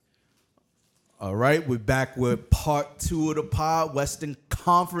All right, we're back with part 2 of the pod, Western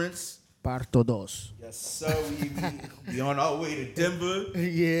Conference. Parto dos. Yes, sir. We on our way to Denver.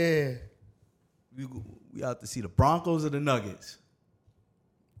 Yeah. We out to see the Broncos or the Nuggets.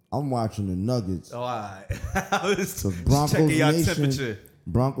 I'm watching the Nuggets. Oh, all right. I was Broncos checking your Nation, temperature.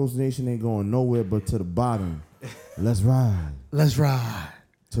 Broncos Nation ain't going nowhere but to the bottom. Let's ride. Let's ride.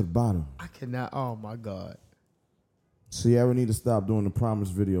 To the bottom. I cannot. Oh, my God. Sierra need to stop doing the promise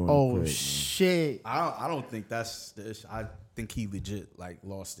video. Oh, crib, shit. I don't think that's the issue. I think he legit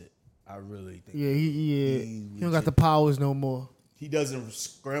lost it. I really think. Yeah, he don't got the powers no more. He doesn't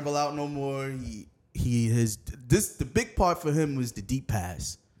scramble out no more. The big part for him was the deep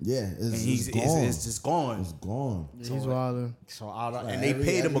pass. Yeah, It's just gone. It's gone. Yeah, he's wilding. So They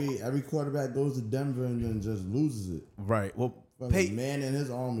paid him. Every quarterback goes to Denver and then just loses it. Right. Well, man in his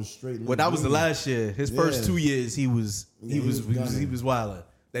arm is straight. Well, that was the last year. His first 2 years, he was wilding.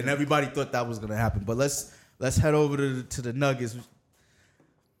 Then everybody thought that was gonna happen. But let's head over to the Nuggets.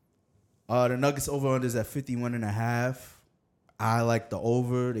 The Nuggets over-under is at 51.5. I like the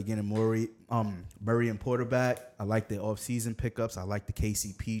over. They're getting Murray and Porter back. I like the offseason pickups. I like the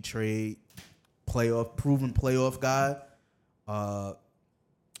KCP trade. Proven playoff guy.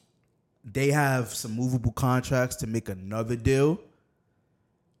 They have some movable contracts to make another deal.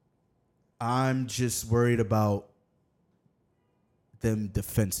 I'm just worried about them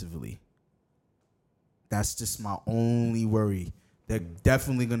defensively. That's just my only worry. They're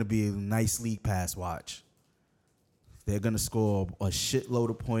definitely going to be a nice league pass watch. They're going to score a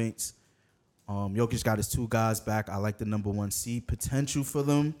shitload of points. Jokic got his 2 guys back. I like the number 1 seed potential for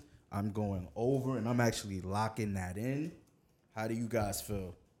them. I'm going over, and I'm actually locking that in. How do you guys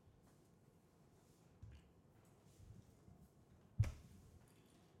feel?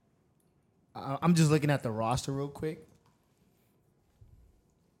 I'm just looking at the roster real quick.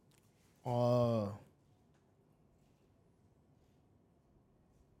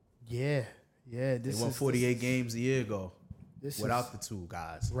 Yeah. They won 48 games a year ago without the 2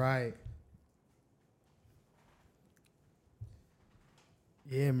 guys. Right.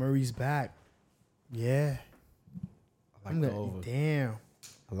 Yeah, Murray's back. Yeah. I like the over. Damn.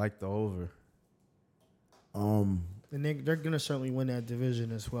 I like the over. And they're gonna certainly win that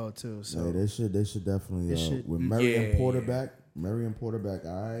division as well too. So yeah, they should definitely with Murray and Porter back. Murray and Porter back.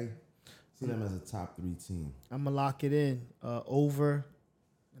 I see them as a top 3 team. I'm gonna lock it in over,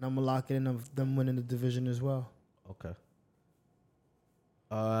 and I'm gonna lock it in of them winning the division as well. Okay.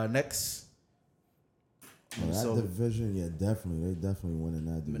 Next. That division, yeah, definitely. They definitely winning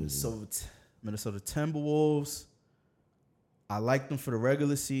that division. Minnesota Timberwolves. I like them for the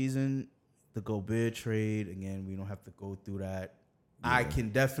regular season. The Gobert trade, again, we don't have to go through that. Yeah. I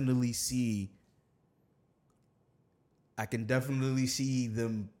can definitely see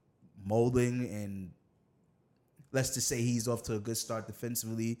them molding, and let's just say he's off to a good start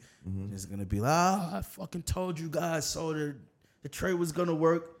defensively. Mm-hmm. It's gonna be like, I fucking told you guys so the trade was gonna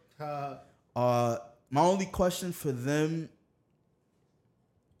work. My only question for them,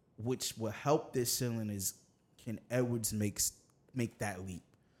 which will help this ceiling, is can Edwards make that leap?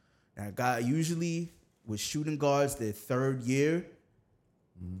 Now, guy usually with shooting guards, their 3rd year,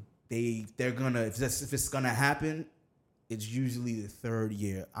 they're gonna if it's gonna happen, it's usually the 3rd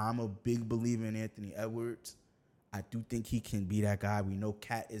year. I'm a big believer in Anthony Edwards. I do think he can be that guy. We know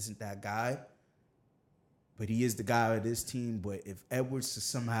Cat isn't that guy, but he is the guy of this team. But if Edwards to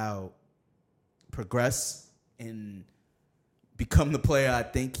somehow progress and become the player I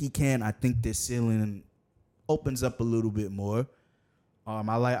think he can, I think their ceiling opens up a little bit more.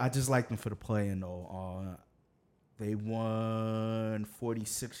 I just like them for the play-in though. They won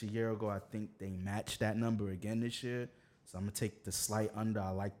 46 a year ago. I think they matched that number again this year. So I'm gonna take the slight under.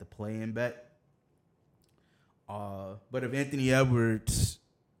 I like the play-in bet. But if Anthony Edwards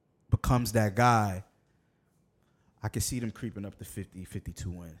becomes that guy, I can see them creeping up to 50, 52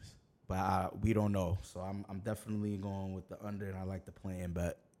 wins. But we don't know. So I'm definitely going with the under, and I like the play-in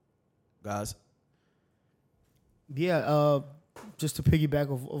bet. Guys? Yeah, just to piggyback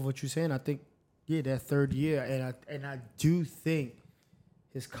of what you're saying, I think, that 3rd year, and I do think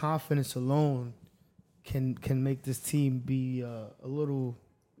his confidence alone can make this team be a little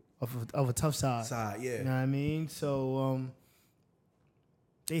of a tough side. Yeah. You know what I mean? So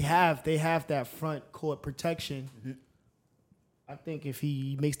they have that front court protection. Mm-hmm. I think if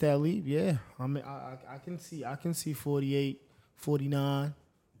he makes that leap, yeah, I mean, I can see 48, 49.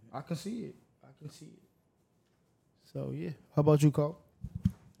 I can see it. So, yeah. How about you, Cole?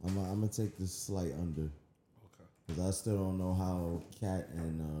 I'm going to take this slight under. Okay. Because I still don't know how Cat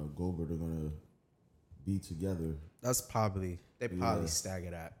and Gobert are going to be together. They probably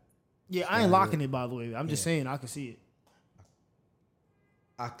stagger that. Yeah, I ain't locking it, by the way. I'm just saying I can see it.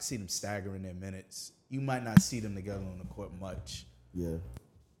 I can see them staggering their minutes. You might not see them together on the court much. Yeah.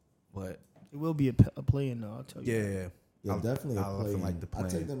 But it will be a play-in, though, I'll tell you. Yeah. Yeah, definitely a play-in. Like the I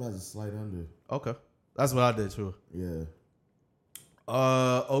take them as a slight under. Okay. That's what I did, too. Yeah.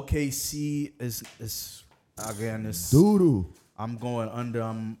 OKC is again, this doo-doo. I'm going under.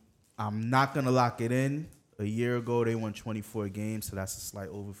 I'm not going to lock it in. A year ago, they won 24 games, so that's a slight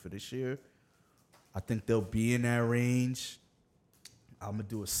over for this year. I think they'll be in that range. I'm going to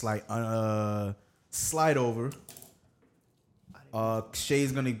do a slight over.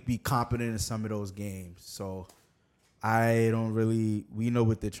 Shea's going to be competent in some of those games. So we know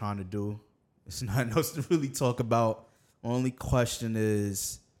what they're trying to do. There's nothing else to really talk about. Only question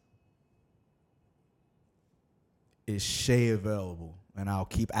is Shea available? And I'll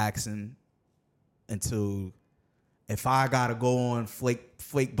keep asking until if I got to go on flake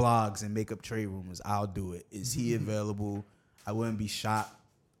blogs and make up trade rumors, I'll do it. Is he available? I wouldn't be shocked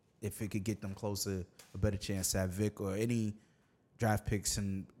if it could get them closer, a better chance at Vic or any draft picks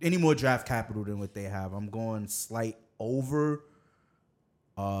and any more draft capital than what they have. I'm going slight over,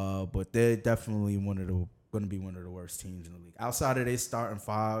 but they're definitely going to be one of the worst teams in the league. Outside of their starting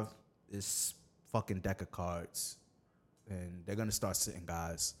five, it's fucking deck of cards, and they're going to start sitting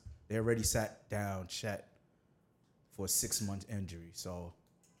guys. They already sat down Chet for a 6-month injury, so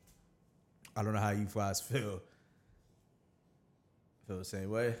I don't know how you guys feel. Feel the same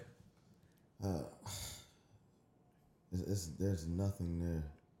way? There's nothing there.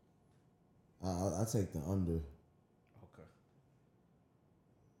 I take the under. Okay.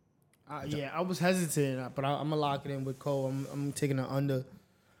 Yeah, I was hesitant, but I'm gonna lock it in with Cole. I'm taking the under.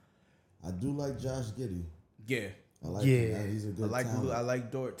 I do like Josh Giddey. Yeah. I like him. He's a good talent. I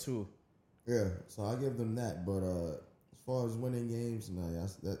like Dort too. Yeah, so I give them that. But as far as winning games, no,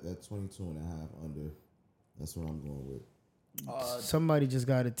 that 22 and a half under. That's what I'm going with. Somebody just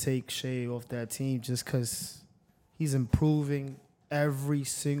got to take Shea off that team just because he's improving every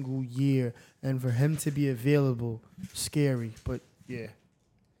single year. And for him to be available, scary. But, yeah.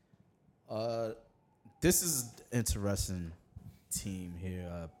 This is an interesting team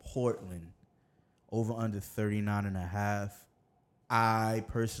here. Portland, over under 39.5. I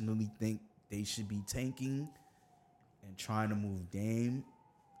personally think they should be tanking and trying to move Dame.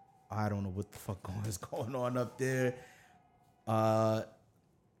 I don't know what the fuck is going on up there. I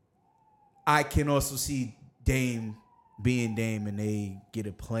can also see Dame being Dame and they get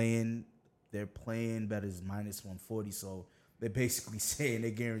a play-in. Their play-in bet is minus 140, so they're basically saying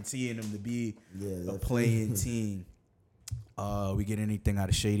they're guaranteeing them to be a play-in team. We get anything out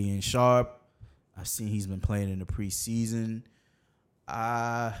of Shady and Sharp. I've seen he's been playing in the preseason.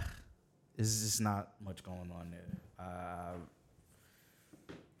 There's just not much going on there.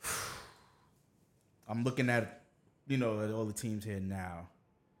 I'm looking at all the teams here now.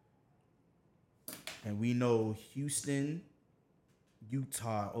 And we know Houston,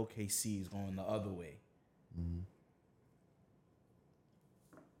 Utah, OKC is going the other way. Mm-hmm.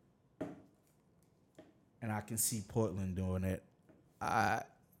 And I can see Portland doing it.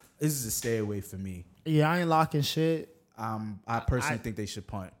 This is a stay away for me. Yeah, I ain't locking shit. I personally think they should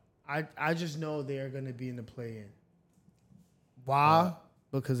punt. I just know they're going to be in the play-in. Why?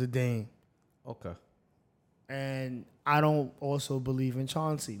 Because of Dame. Okay. And I don't also believe in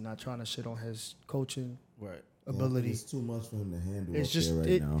Chauncey. Not trying to shit on his coaching ability. It's too much for him to handle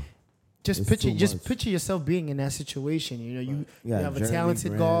now. Just picture yourself being in that situation. You have a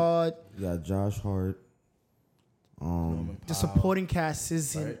talented guard. You got Josh Hart. The supporting cast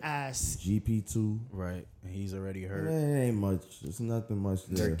isn't as GP2. Right. And he's already hurt. It ain't much. There's nothing much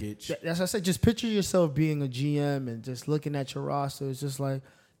there. That's what I said. Just picture yourself being a GM and just looking at your roster. It's just like,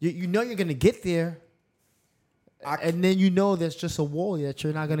 you know you're going to get there. And then there's just a wall that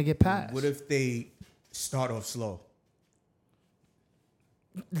you're not going to get past. What if they start off slow?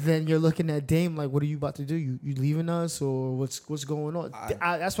 Then you're looking at Dame like, what are you about to do? You leaving us or what's going on?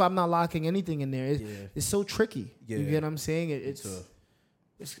 That's why I'm not locking anything in there. It's so tricky. Yeah. You get what I'm saying?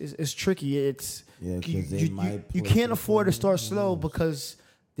 It's tricky. You can't afford to start slow because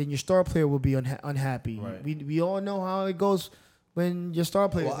then your star player will be unhappy. Right. We all know how it goes when your star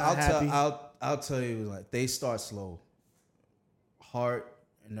player is not happy. I'll tell you, like, they start slow. Hart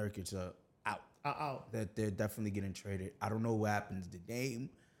and Nurkic are out. That they're definitely getting traded. I don't know what happens to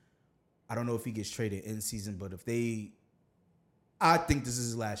Dame. I don't know if he gets traded in season, but I think this is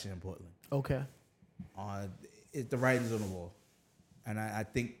his last year in Portland. Okay. The writing's on the wall, and I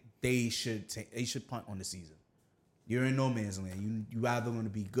think they should punt on the season. You're in no man's land. You either going to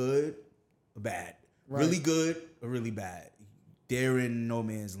be good or bad, right. Really good or really bad. they're in no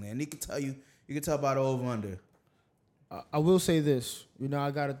man's land. You can tell by the over under. I will say this.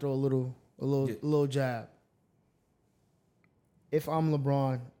 I got to throw a little jab. If I'm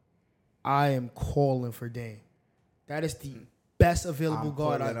LeBron, I am calling for Dame. That is the best available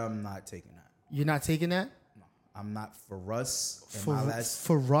guard. I'm not taking that. You're not taking that? No, I'm not for Russ. For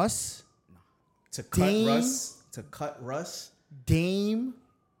Russ? No. To cut Russ. Dame,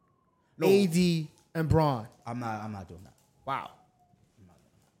 No. AD, and Braun. I'm not doing that. Wow.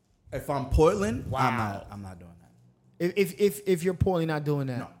 If I'm Portland, Wow. I'm not doing that. If you're Portland, not doing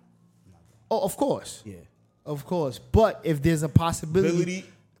that. No. Oh, of course. Yeah. Of course. But if there's a possibility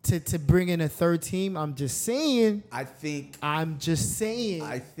to bring in a third team, I'm just saying. I think.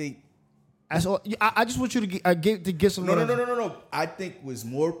 That's all. I just want you to get some. No. I think what's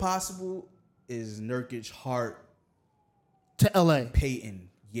more possible is Nurkic, Hart to LA, Peyton.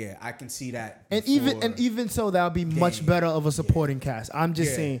 Yeah, I can see that. And even so, that would be much better of a supporting cast. I'm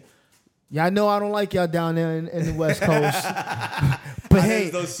just saying. Y'all know I don't like y'all down there in the West Coast. But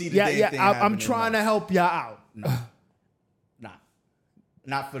hey, I'm trying to help y'all out. Nah.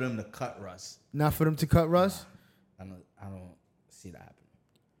 Not for them to cut Russ. Not for them to cut Russ? I don't see that happening.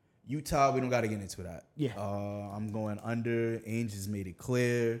 Utah, we don't got to get into that. Yeah. I'm going under. Ainge has made it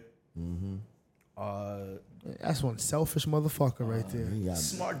clear. Mm-hmm. That's one selfish motherfucker right there.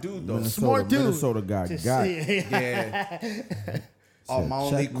 Smart dude, though. Smart dude. Minnesota guy got. Yeah. My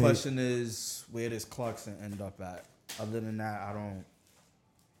only question is, where does Clarkson end up at? Other than that, I don't.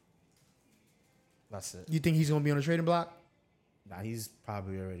 That's it. You think he's going to be on the trading block? Nah, he's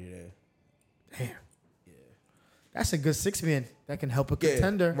probably already there. Damn. Yeah. That's a good 6-man that can help a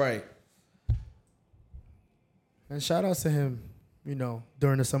contender. Right. And shout outs to him,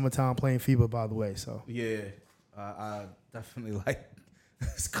 during the summertime playing FIBA, by the way. So yeah, I definitely like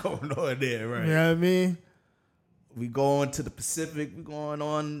what's going on there, right? You know what I mean? We going to the Pacific. We going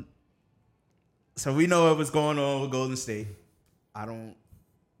on. So we know what's going on with Golden State. I don't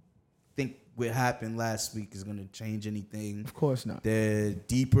think what happened last week is going to change anything. Of course not. They're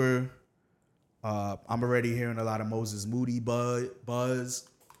deeper. I'm already hearing a lot of Moses Moody buzz.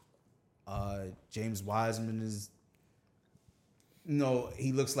 James Wiseman is,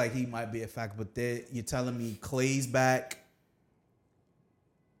 he looks like he might be a factor, but you're telling me Clay's back.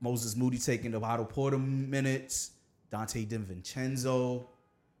 Moses Moody taking the Otto Porter minutes. Dante DiVincenzo.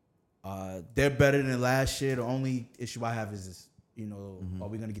 They're better than last year. The only issue I have is this, are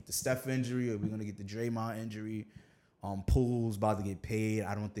we going to get the Steph injury or are we going to get the Draymond injury? Poole's about to get paid.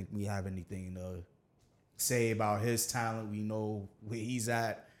 I don't think we have anything to say about his talent. We know where he's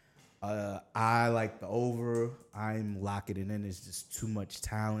at. I like the over. I'm locking it in. It's just too much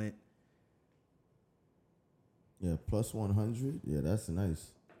talent. Yeah, plus 100. Yeah, that's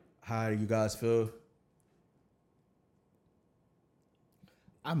nice. How do you guys feel?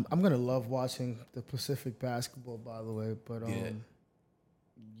 I'm gonna love watching the Pacific basketball, by the way. But I'm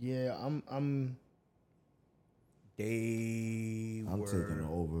taking it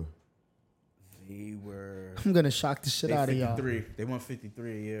over. I'm gonna shock the shit out of y'all. They won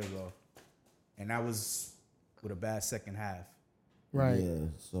 53 a year ago, and that was with a bad second half. Right. Yeah.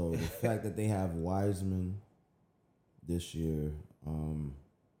 So the fact that they have Wiseman this year,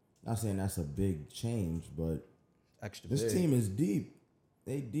 not saying that's a big change, but this team is deep.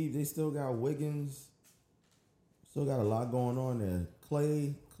 They deep. They still got Wiggins. Still got a lot going on there.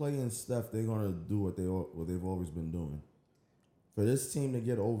 Clay and Steph, they're gonna do what they've always been doing. For this team to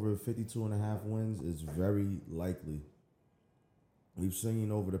get over 52.5 wins is very likely. We've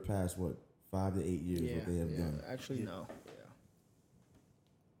seen over the past 5 to 8 years what they have done. Actually, no.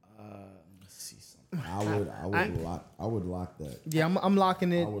 Let's see something. I would lock that. Yeah, I'm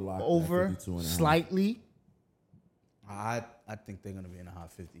locking it over slightly. I think they're gonna be in the high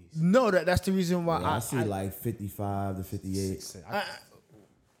 50s. No, that's the reason why I see like 55 to 58.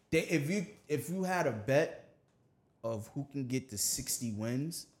 If you had a bet of who can get to 60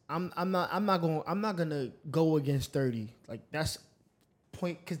 wins, I'm not gonna go against 30. Like that's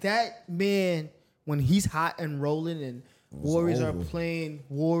point because that man when he's hot and rolling and Warriors are playing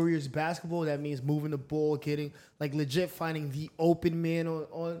Warriors basketball, that means moving the ball, getting like legit finding the open man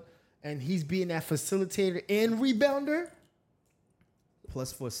on and he's being that facilitator and rebounder.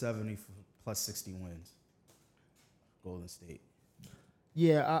 Plus 470 for plus 60 wins. Golden State.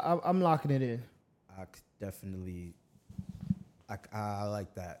 Yeah, I'm locking it in. I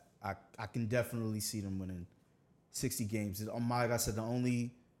like that. I can definitely see them winning 60 games. Like I said, the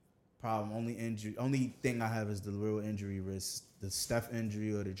only thing I have is the real injury risk, the Steph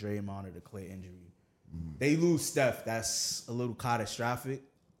injury or the Draymond or the Clay injury. They lose Steph, that's a little catastrophic,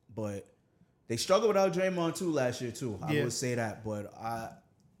 but They struggled without Draymond too last year too. I Yeah. would say that, but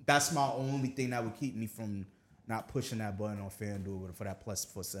that's my only thing that would keep me from not pushing that button on FanDuel for that plus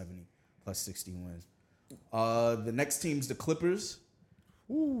 470, plus 60 wins. The next team's the Clippers.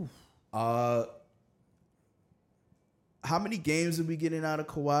 Ooh. How many games are we getting out of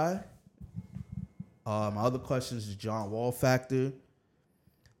Kawhi? My other question is the John Wall factor.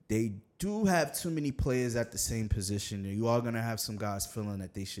 They do have too many players at the same position. You are going to have some guys feeling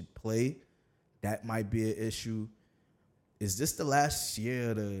that they should play. That might be an issue. Is this the last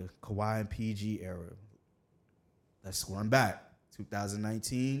year of the Kawhi and PG era? Let's run back.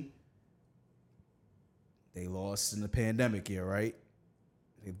 2019, they lost in the pandemic year, right?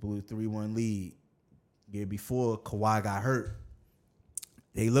 They blew a 3-1 lead. Year before, Kawhi got hurt.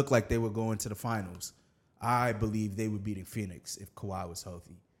 They looked like they were going to the finals. I believe they were beating Phoenix if Kawhi was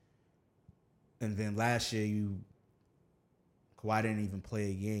healthy. And then last year, Kawhi didn't even play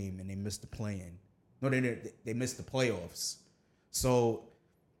a game, and they missed the play-in. No, they missed the playoffs. So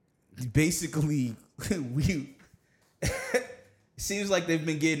basically, it seems like they've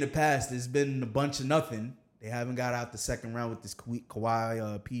been getting the pass. There's been a bunch of nothing. They haven't got out the second round with this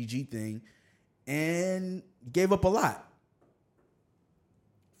Kawhi PG thing, and gave up a lot.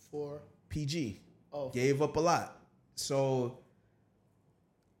 For PG. Oh. Gave up a lot. So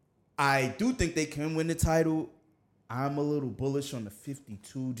I do think they can win the title. I'm a little bullish on the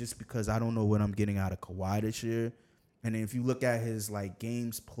 52 just because I don't know what I'm getting out of Kawhi this year. And then if you look at his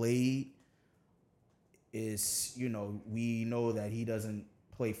games played, we know that he doesn't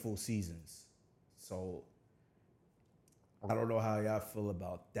play full seasons. So I don't know how y'all feel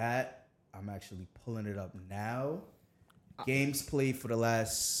about that. I'm actually pulling it up now. Games played for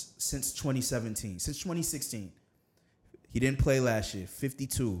since 2017, since 2016. He didn't play last year.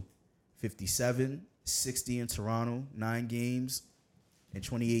 52, 57, 60 in Toronto, 9 games in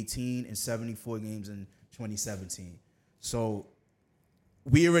 2018, and 74 games in 2017. So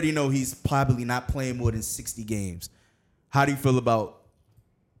we already know he's probably not playing more than 60 games. How do you feel about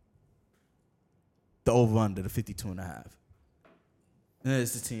the over-under, the 52.5?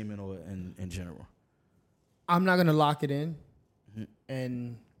 It's the team in general. I'm not gonna lock it in,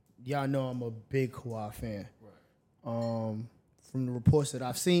 and y'all know I'm a big Kawhi fan. Right. From the reports that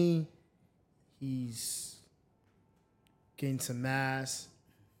I've seen, he's getting some mass.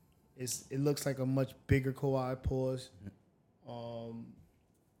 It looks like a much bigger Kawhi pause.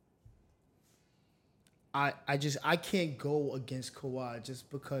 I can't go against Kawhi just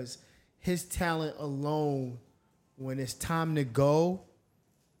because his talent alone, when it's time to go,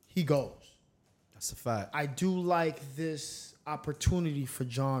 he goes. That's a fact. I do like this opportunity for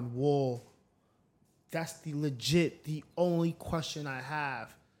John Wall. That's the only question I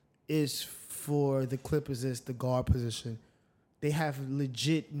have is for the Clippers is the guard position. They have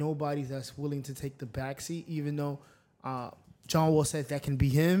legit nobody that's willing to take the backseat, even though John Wall said that can be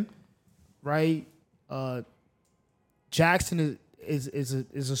him, right? Jackson is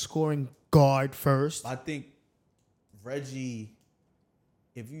a scoring guard first. I think Reggie,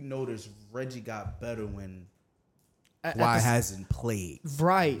 if you notice, Reggie got better when Kawhi hasn't played.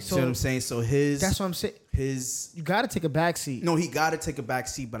 Right. You see what I'm saying? So that's what I'm saying. You got to take a backseat. No, he got to take a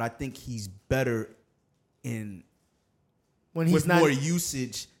backseat, but I think he's better when he's with more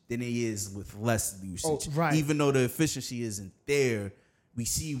usage than he is with less usage. Oh, right. Even though the efficiency isn't there, we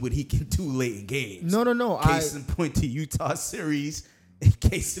see what he can do late in games. No. Case in point, to Utah series. And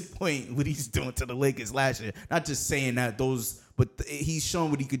case in point, what he's doing to the Lakers last year. Not just saying that but he's shown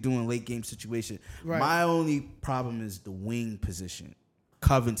what he could do in late game situation. Right. My only problem is the wing position.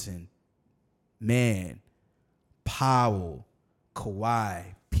 Covington, Man, Powell, Kawhi,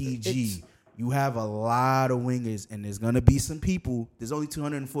 PG. You have a lot of wingers, and there's going to be some people. There's only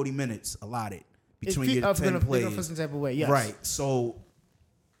 240 minutes allotted between your 10 players. Some type of way, yes. Right. So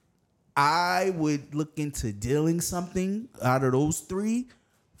I would look into dealing something out of those three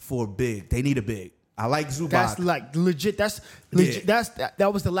for big. They need a big. I like Zubac. That's like legit. That's legit. Yeah.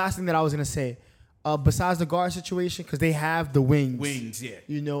 That was the last thing that I was gonna say. Besides the guard situation, because they have the wings. Wings, yeah.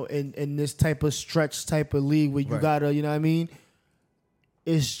 You know, in this type of stretch type of league where you gotta, you know what I mean?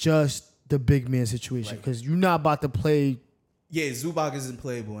 It's just the big man situation because you're not about to play. Yeah, Zubac isn't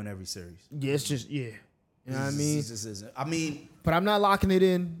playable in every series. Yeah, it's just You know what I mean? It just isn't. I mean, but I'm not locking it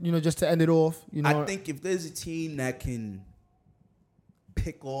in. You know, just to end it off. You know, I think if there's a team that can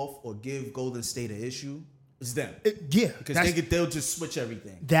pick off or give Golden State an issue, it's them. Because they'll just switch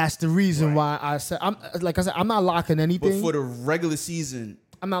everything. That's the reason why I said I'm not locking anything. But for the regular season,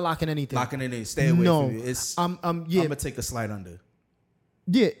 I'm not locking anything. Locking it in. Stay away from it. I'm gonna take a slide under.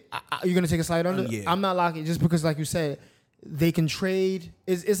 Yeah, you're gonna take a slide under. Yeah. I'm not locking just because, like you said, they can trade.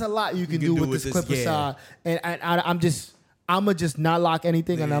 It's a lot you can do with this Clippers side, and I'ma just not lock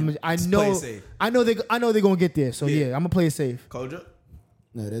anything, and I know they're gonna get there. So yeah, I'm gonna play it safe. Kojo?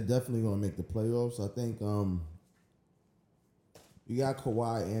 No, they're definitely gonna make the playoffs. I think you got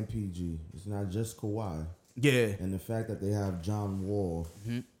Kawhi and PG. It's not just Kawhi. Yeah. And the fact that they have John Wall,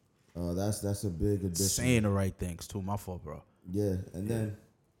 that's a big addition. Saying the right things too. My fault, bro. Yeah, and then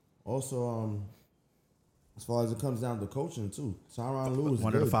also as far as it comes down to coaching too, Tyronn Lue is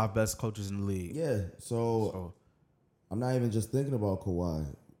one of the 5 best coaches in the league. Yeah, so I'm not even just thinking about Kawhi.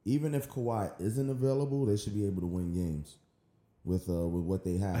 Even if Kawhi isn't available, they should be able to win games with what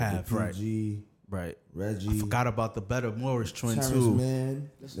they have. PG, right. Reggie. I forgot about the better Morris twin Terrence too.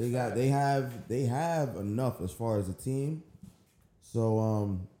 Man. They have enough as far as a team.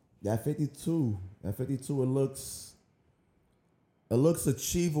 So that 52, it looks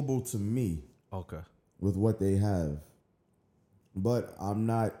achievable to me. Okay. With what they have. But I'm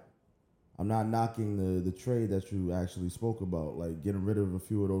not knocking the trade that you actually spoke about, like getting rid of a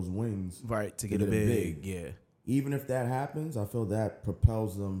few of those wings. Right, to get a big. Yeah. Even if that happens, I feel that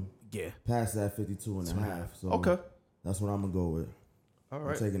propels them past that 52 and a half. So okay. That's what I'm going to go with. All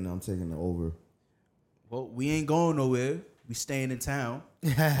right. I'm taking the over. Well, we ain't going nowhere. We staying in town.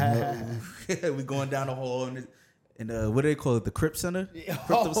 We going down the hall in what do they call it? The Crip Center? Shit.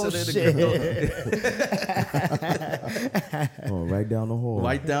 Right down the hall.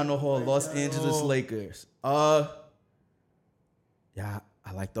 Right down the hall. Los Angeles Lakers. Yeah,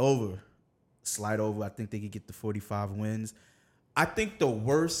 I like the over. Slide over. I think they could get the 45 wins. I think the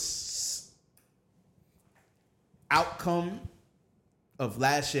worst outcome of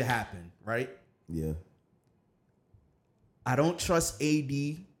last year happened, right? Yeah. I don't trust AD.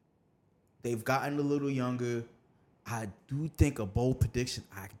 They've gotten a little younger. I do think a bold prediction,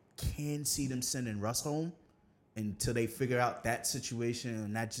 I can see them sending Russ home until they figure out that situation,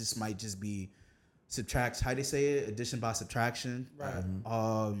 and that just might just be how they say it, addition by subtraction. Right.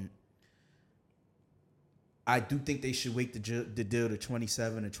 I do think they should wait the deal to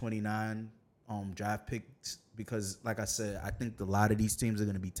 27 or 29 draft picks because, like I said, I think a lot of these teams are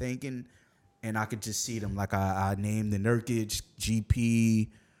going to be tanking, and I could just see them like I named the Nurkic, GP,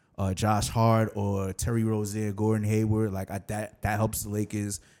 Josh Hart, or Terry Rozier, Gordon Hayward. Like that helps the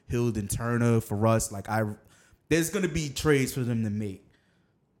Lakers. Hill and Turner for us. There's going to be trades for them to make.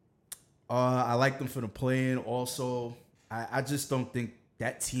 I like them for the play-in. Also, I just don't think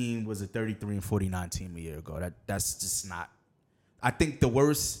that team was a 33-49 team a year ago. That's just not. I think the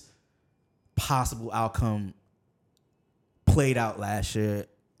worst possible outcome played out last year.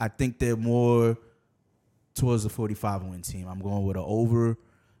 I think they're more towards the 45-win team. I'm going with an over.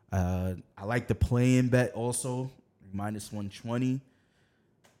 I like the play-in bet also, minus 120.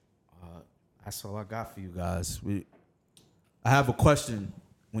 That's all I got for you guys. I have a question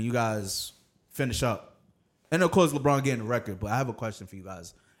when you guys finish up. And, of course, LeBron getting the record, but I have a question for you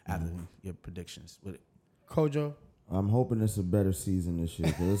guys after your predictions. With it. Kojo? I'm hoping it's a better season this year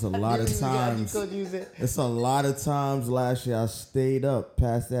because there's a lot of times. It's a lot of times last year I stayed up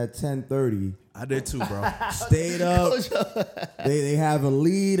past that 10:30. I did too, bro. Stayed up. They have a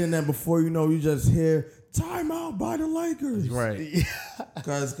lead, and then before you know, you just hear timeout by the Lakers. Right.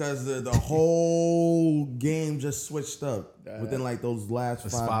 Because the whole game just switched up within like those last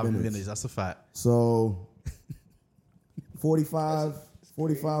 5 minutes. That's a fact. So 45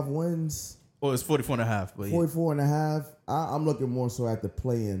 wins. Well, it's 44.5. But 44.5. I'm looking more so at the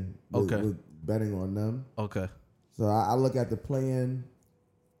play-in with betting on them. Okay. So I look at the play-in.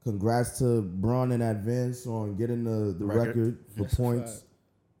 Congrats to Bron in advance on getting the record for points.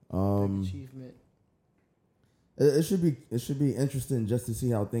 Achievement. It should be interesting just to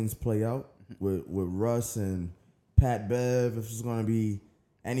see how things play out with Russ and Pat Bev. If there's going to be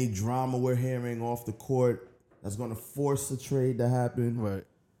any drama we're hearing off the court that's going to force a trade to happen. Right.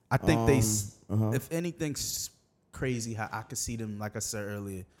 I think if anything's crazy, I could see them, like I said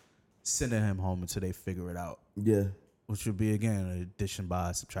earlier, sending him home until they figure it out. Yeah. Which would be, again, an addition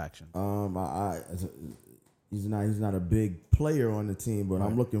by subtraction. He's not a big player on the team, but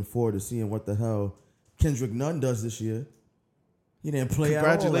I'm looking forward to seeing what the hell Kendrick Nunn does this year. He didn't play at all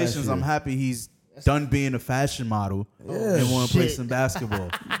last Congratulations. year. I'm happy he's done being a fashion model and want to play some basketball.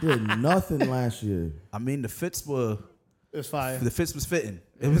 He did nothing last year. I mean, the fits were... It was fire. The fits was fitting.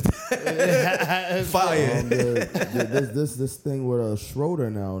 It was fire. This thing with Schroeder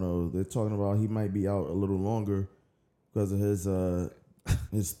now, though, they're talking about he might be out a little longer because of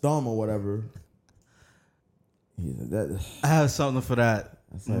his thumb or whatever. I have something for that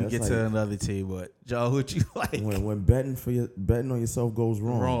when we get to another team. But Joe, what you like? When betting on yourself goes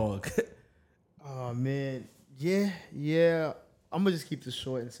wrong. Oh man, Yeah. I'm gonna just keep this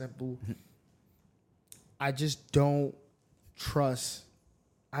short and simple. I just don't trust.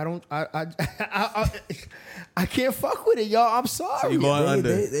 I can't fuck with it, y'all. I'm sorry. So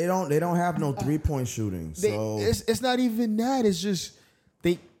they don't have no 3-point shooting. So it's not even that. It's just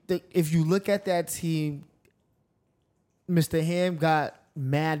they if you look at that team, Mr. Ham got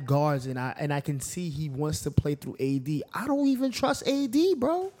mad guards, and I can see he wants to play through AD. I don't even trust AD,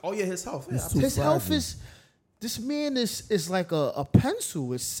 bro. Oh yeah, his health. His health is. This man is like a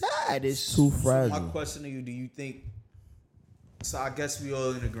pencil. It's sad. It's too fragile. My question to you: do you think? So I guess we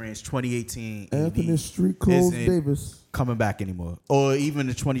all in agreement. 2018. Anthony AD Street Clothes isn't Davis coming back anymore, or even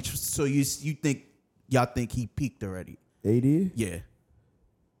the 20. So you think y'all think he peaked already? AD?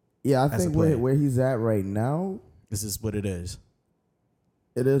 Yeah. I think where he's at right now. This is what it is.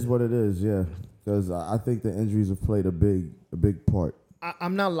 It is what it is. Yeah, because I think the injuries have played a big part.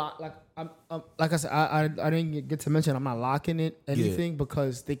 I'm not like I said. I didn't get to mention I'm not locking anything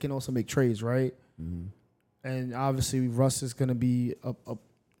because they can also make trades, right? Mm-hmm. And obviously Russ is going to be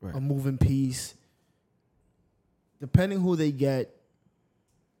a moving piece. Depending who they get,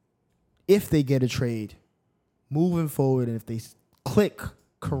 if they get a trade, moving forward, and if they click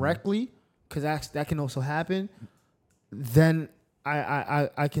correctly, because that can also happen, then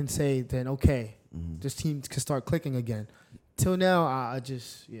I can say then okay, this team can start clicking again. Till now, I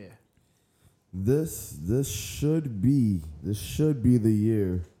just This should be the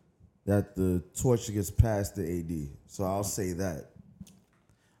year that the torch gets passed to AD. So I'll say that.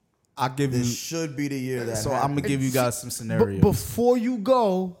 I'll give this should be the year that. So I'm gonna give you guys some scenarios. Before you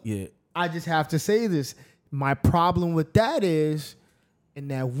go, I just have to say this. My problem with that is, in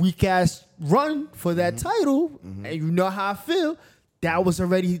that weak ass run for that title, and you know how I feel, that was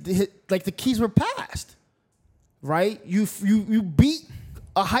already like the keys were passed, right? You beat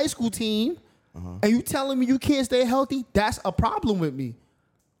a high school team, and you telling me you can't stay healthy? That's a problem with me.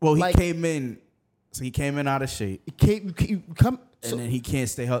 Well, he came in out of shape. And then he can't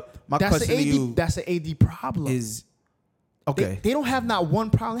stay healthy. My question to you, that's an AD problem. Is okay. They don't have not one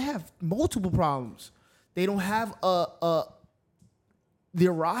problem. They have multiple problems. They don't have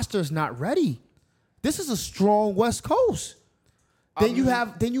their roster's not ready. This is a strong West Coast. Then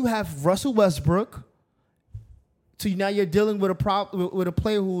you have Russell Westbrook. So now you're dealing with a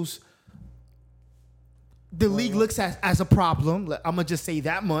player who's the league looks at as a problem. I'm gonna just say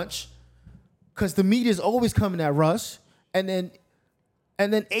that much, because the media is always coming at Russ, and then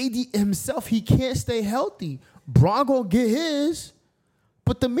AD himself, he can't stay healthy. Bron gonna get his,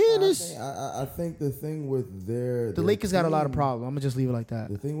 but the man is. I think the thing with the Lakers got a lot of problems. I'm gonna just leave it like that.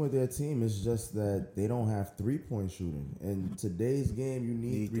 The thing with their team is just that they don't have 3-point shooting. In today's game, you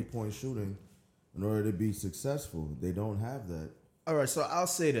need 3-point shooting in order to be successful. They don't have that. All right, so I'll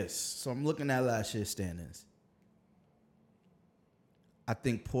say this. So I'm looking at last year's standings. I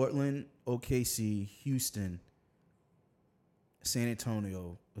think Portland, OKC, Houston, San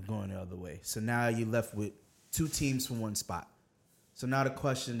Antonio are going the other way. So now you're left with 2 teams for 1 spot. So now the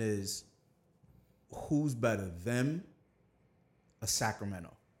question is, who's better, them or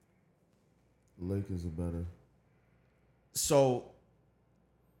Sacramento? Lakers are better. So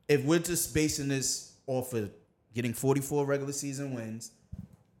if we're just basing this off of getting 44 regular season wins,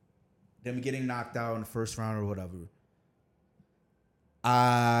 them getting knocked out in the first round or whatever,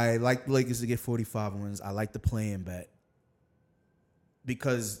 I like the Lakers to get 45 wins. I like the play-in bet.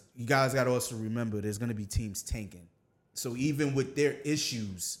 Because you guys got to also remember there's going to be teams tanking. So even with their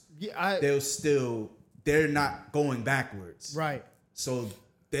issues, they're not going backwards. Right. So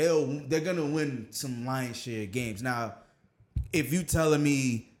they're going to win some lion's share games. Now, if you telling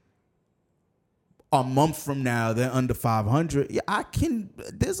me a month from now they're under 500,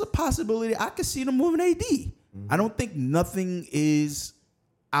 there's a possibility I can see them moving AD. I don't think nothing is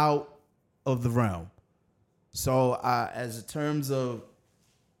out of the realm. So as in terms of,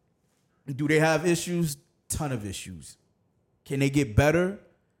 do they have issues? Ton of issues. Can they get better?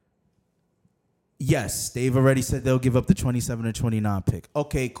 Yes. They've already said they'll give up the 27 and 29 pick.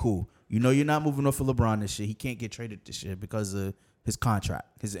 Okay, cool. You know you're not moving off of LeBron this year. He can't get traded this year because of his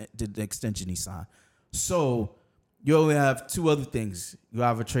contract, the extension he signed. So you only have 2 other things. You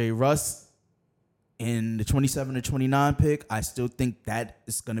either trade Russ in the 27 or 29 pick. I still think that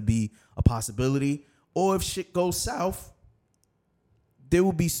is going to be a possibility. Or if shit goes south, there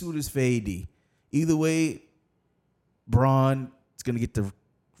will be suitors for AD. Either way, Bron is going to get the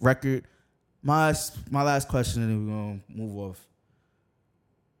record. My last question, and then we're going to move off.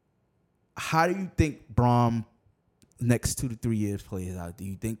 How do you think Bron next 2 to 3 years plays out? Do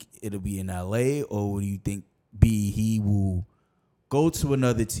you think it'll be in LA, or do you think he will go to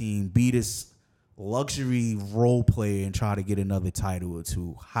another team, be this luxury role player and try to get another title or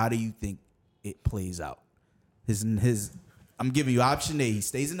two, how do you think it plays out? I'm giving you option A. He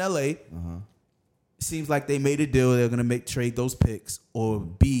stays in LA. Seems like they made a deal. They're gonna trade those picks. Or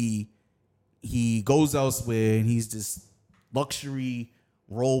B, he goes elsewhere and he's this luxury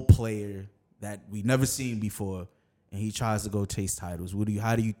role player that we've never seen before, and he tries to go chase titles.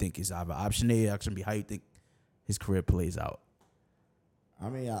 How do you think is either option A or option B? How do you think his career plays out? I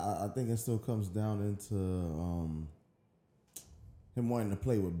mean, I think it still comes down into him wanting to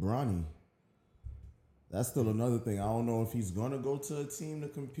play with Bronny. That's still another thing. I don't know if he's gonna go to a team to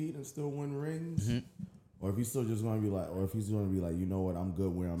compete and still win rings, or if he's still just gonna be like, you know what, I'm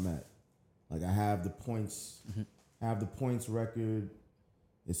good where I'm at. Like I have the points, record.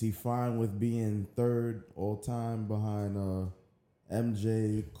 Is he fine with being third all time behind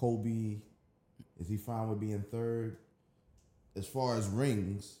MJ, Kobe? Is he fine with being third as far as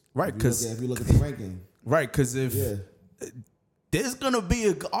rings? Right, because if you look at the ranking, right, because there's gonna be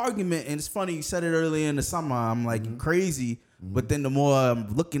an argument, and it's funny you said it earlier in the summer. I'm like crazy, but then the more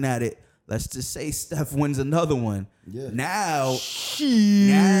I'm looking at it, let's just say Steph wins another one. Yeah. Now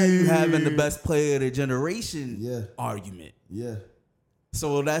you having the best player of the generation argument. Yeah.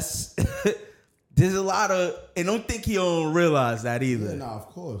 So that's there's a lot of, and don't think he don't realize that either. Yeah, no, of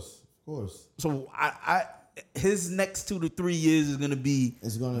course. So I his next 2 to 3 years is gonna be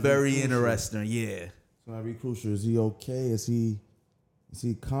very interesting. Yeah. It's gonna be crucial. Is he okay? Is he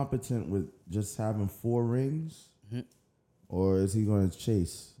competent with just having 4 rings, or is he going to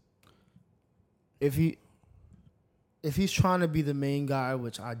chase? If he's trying to be the main guy,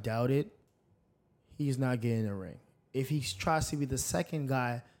 which I doubt it, he's not getting a ring. If he tries to be the second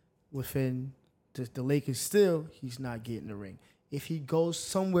guy within the Lakers still, he's not getting a ring. If he goes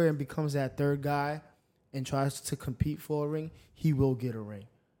somewhere and becomes that third guy and tries to compete for a ring, he will get a ring.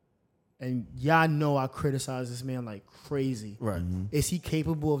 And y'all know I criticize this man like crazy. Right. Is he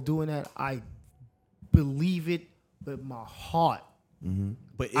capable of doing that? I believe it with my heart.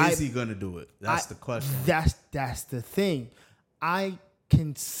 But is he going to do it? That's the question. That's the thing. I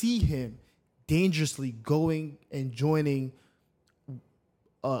can see him dangerously going and joining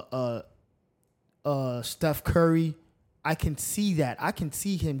Steph Curry. I can see that. I can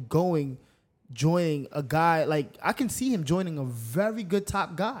see him joining a guy like, I can see him joining a very good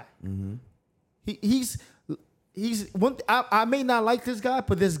top guy. He's one. I may not like this guy,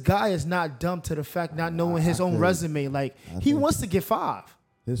 but this guy is not dumb to the fact not knowing his own resume. Like he wants to get 5.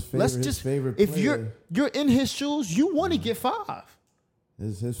 His favorite if player, you're in his shoes, you want to get 5.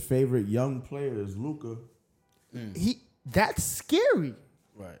 His favorite young player is Luka. That's scary.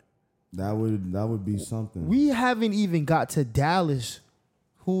 Right. That would be something. We haven't even got to Dallas,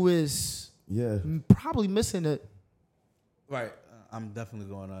 who is probably missing it. Right. I'm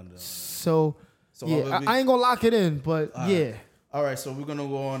definitely going under. So yeah, I ain't gonna lock it in, but yeah. All right, so we're gonna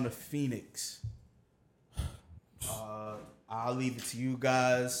go on to Phoenix. I'll leave it to you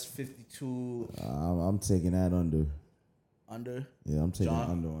guys. 52. I'm taking that under. Under? Yeah, I'm taking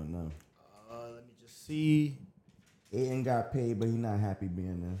under on now. Let me just see. Aiden got paid, but he's not happy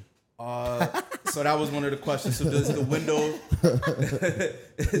being there. So that was one of the questions. So does the window?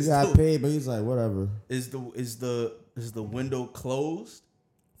 He got paid, but he's like, whatever. Is the window closed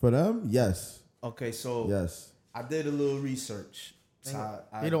for them? Yes. Okay, so yes, I did a little research. So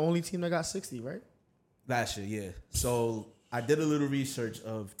they're the only team that got 60, right? Last year, yeah. So I did a little research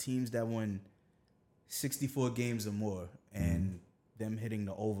of teams that won 64 games or more, and them hitting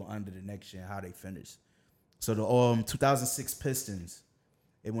the over under the next year, how they finished. So the 2006 Pistons,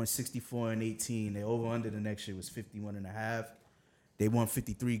 they won 64-18. They over under the next year was 51.5. They won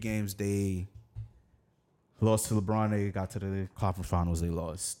 53 games. They lost to LeBron. They got to the conference finals. They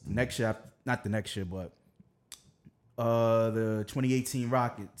lost. Next year, not the next year, but the 2018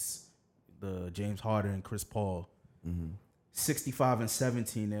 Rockets, the James Harden and Chris Paul,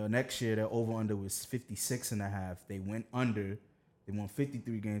 65-17. The next year, their over under was 56.5. They went under. They won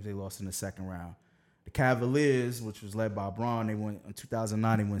 53 games. They lost in the second round. The Cavaliers, which was led by Bron, they won in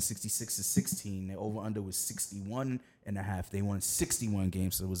 2009. They won 66-16. Their over under was 61.5. They won 61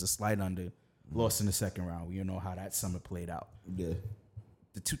 games, so it was a slight under. Lost in the second round. You know how that summer played out. Yeah.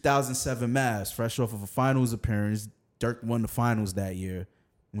 The 2007 Mavs, fresh off of a finals appearance, Dirk won the finals that year.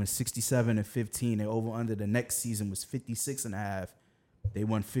 Went 67-15. Their over under the next season was 56.5. They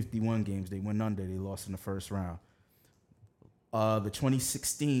won 51 games. They went under. They lost in the first round. The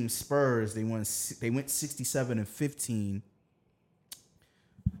 2016 Spurs, they went 67-15.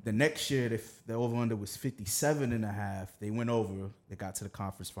 The next year, the over under was 57.5. They went over. They got to the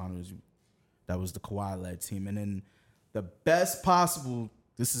conference finals. That was the Kawhi led team, and then the best possible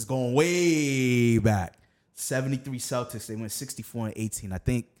This is going way back. 73 Celtics. They went 64-18. I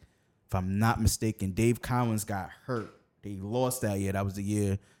think, if I'm not mistaken, Dave Collins got hurt. They lost that year. That was the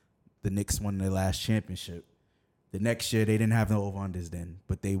year the Knicks won their last championship. The next year, they didn't have no over-unders then,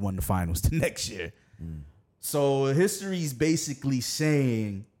 but they won the finals the next year. So history is basically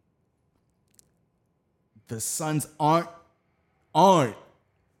saying the Suns aren't gonna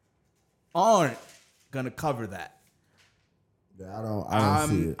cover that. Yeah, I don't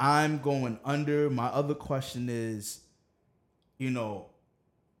see it. I'm going under. My other question is, the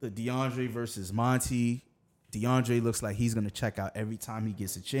DeAndre versus Monty. DeAndre looks like he's gonna check out every time he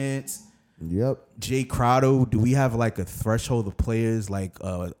gets a chance. Yep. Jay Crowder, do we have like a threshold of players, like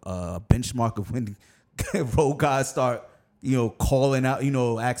a benchmark of when role guys start, calling out,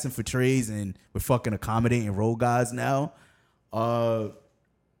 asking for trades, and we're fucking accommodating role guys now? What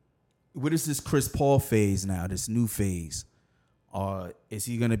is this Chris Paul phase now? This new phase? Is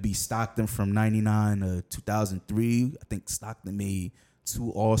he gonna be Stockton from 99 to 2003? I think Stockton made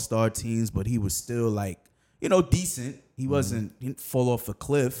 2 All-Star teams, but he was still like, decent. He wasn't, he didn't fall off a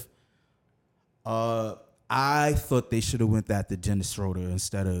cliff. I thought they should have went that to Dennis Schroeder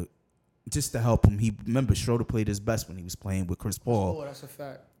instead of just to help him. Remember, Schroeder played his best when he was playing with Chris Paul. Oh, that's a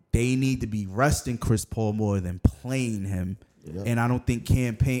fact. They need to be resting Chris Paul more than playing him. Yep. And I don't think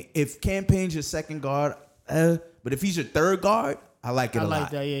if Campaign's your second guard, but if he's your third guard, I like it a lot. I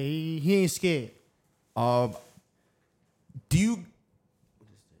like that, yeah. He ain't scared. Do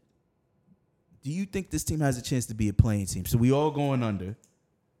you think this team has a chance to be a playing team? So we all going under.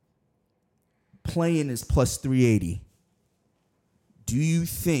 Playing is plus 380. Do you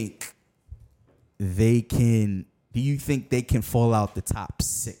think they can fall out the top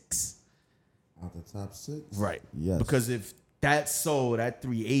 6? Out the top 6? Right. Yes. Because if that's so, that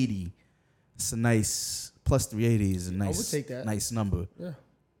 380, it's a nice, plus 380 is a nice, I would take that. Nice number. Yeah,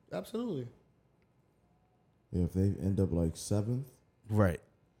 absolutely. Yeah, if they end up like 7th. Right.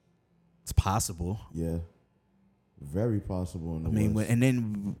 It's possible. Yeah. Very possible in the West. And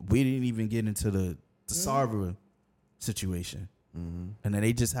then we didn't even get into the Sarver situation. Mm-hmm. And then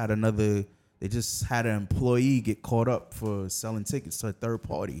they just had an employee get caught up for selling tickets to a third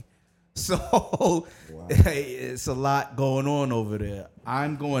party. So wow. It's a lot going on over there.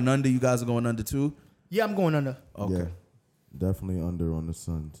 I'm going under. You guys are going under too? Yeah, I'm going under. Okay. Yeah, definitely under on the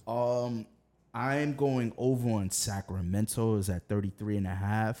Suns. I'm going over on Sacramento. Is at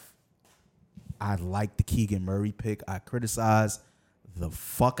 33.5. I like the Keegan Murray pick. I criticized the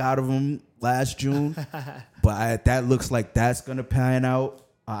fuck out of him last June, but that looks like that's gonna pan out.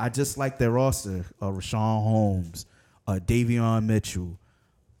 I just like their roster: Rashawn Holmes, Davion Mitchell.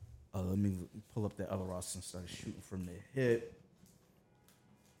 Let me pull up the other roster and start shooting from the hip.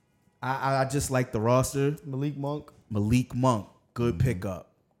 I just like the roster. Malik Monk, good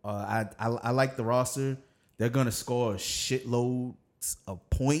pickup. I like the roster. They're gonna score a shitload of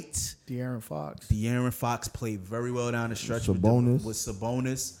points. De'Aaron Fox played very well down the stretch with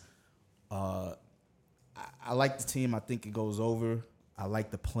Sabonis. I like the team. I think it goes over. I like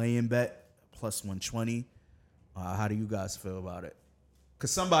the play-in bet plus 120. How do you guys feel about it?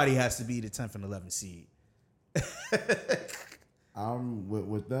 Because somebody has to be the 10th and 11th seed.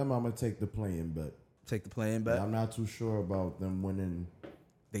 With them, I'm gonna take the play-in bet. Take the play-in bet. I'm not too sure about them winning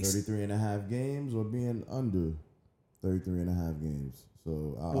 33.5 games or being under 33.5 games.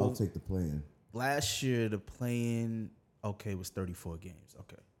 So I'll take the play-in. Last year, the play-in, was 34 games.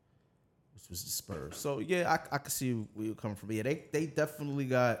 Okay. Which was the Spurs. So, yeah, I could see where you're coming from. Yeah, they definitely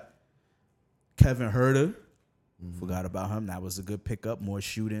got Kevin Huerter. Mm-hmm. Forgot about him. That was a good pickup, more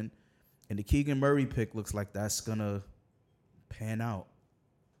shooting. And the Keegan Murray pick looks like that's going to pan out.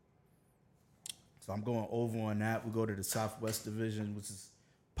 So I'm going over on that. We go to the Southwest Division, which is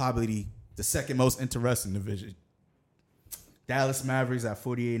probably the second most interesting division. Dallas Mavericks at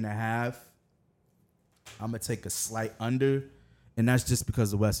 48.5. I'm going to take a slight under, and that's just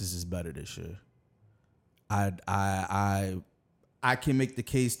because the West is just better this year. I can make the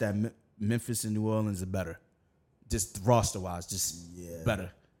case that Memphis and New Orleans are better. Just roster-wise,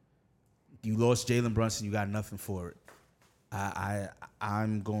 better. You lost Jalen Brunson, you got nothing for it.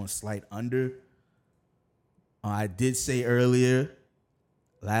 I'm going slight under. I did say earlier,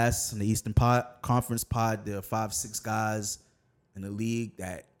 last in the Eastern Conference pod, there are 5-6 guys in the league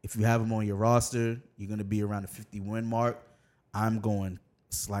that if you have them on your roster, you're going to be around the 50-win mark. I'm going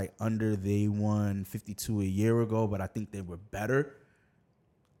slight under. They won 52 a year ago, but I think they were better.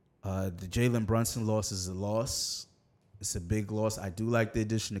 The Jalen Brunson loss is a loss. It's a big loss. I do like the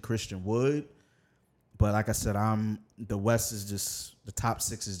addition of Christian Wood, but like I said, the West is just, the top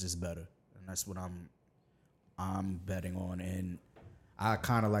 6 is just better, and that's what I'm betting on. And I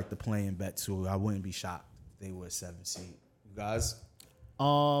kind of like the playing bet too. I wouldn't be shocked if they were a 7 seed. You guys?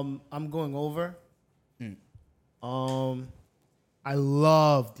 I'm going over. I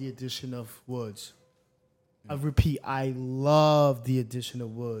love the addition of Woods. I repeat, I love the addition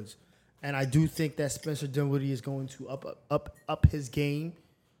of Woods, and I do think that Spencer Dinwiddie is going to up his game.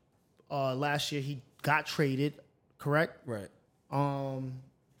 Last year he got traded, correct? Right.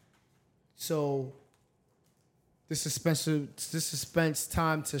 So this is Spence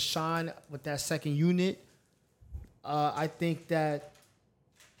time to shine with that second unit. I think that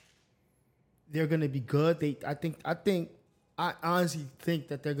they're gonna be good. I honestly think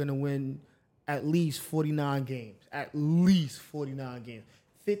that they're gonna win at least 49 games. At least 49 games.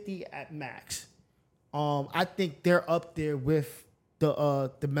 50 at max. I think they're up there with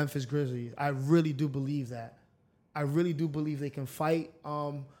the Memphis Grizzlies. I really do believe that. I really do believe they can fight.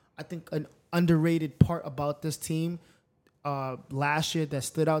 I think an underrated part about this team last year that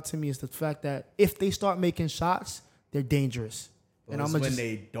stood out to me is the fact that if they start making shots, they're dangerous. Well, and when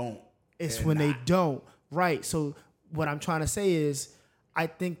they don't. It's when they don't. Right. So what I'm trying to say is I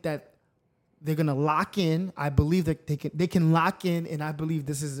think that they're going to lock in. I believe that they can lock in, and I believe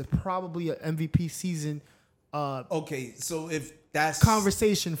this is probably an MVP season. Okay, so if that's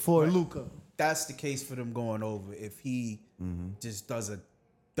conversation for Luka. That's the case for them going over. If he just does a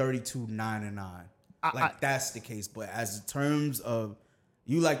 32-9-9, that's the case. But as in terms of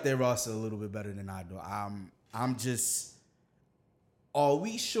you like their roster a little bit better than I do. I'm just. Are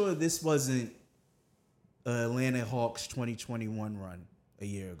we sure this wasn't Atlanta Hawks 2021 run a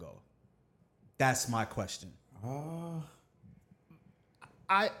year ago? That's my question.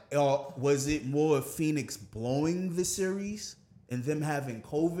 Was it more of Phoenix blowing the series and them having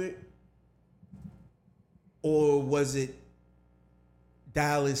COVID? Or was it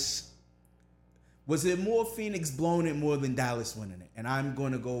Dallas? Was it more Phoenix blowing it more than Dallas winning it? And I'm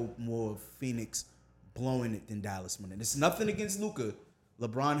going to go more Phoenix blowing it than Dallas winning it. It's nothing against Luka.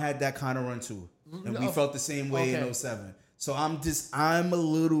 LeBron had that kind of run too. And we felt the same way in 07. So I'm a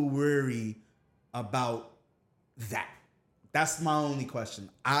little worried about that. That's my only question.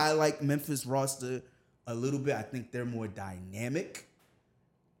 I like Memphis roster a little bit. I think they're more dynamic.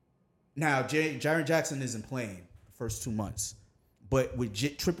 Now, Jaren Jackson isn't playing the first 2 months. But with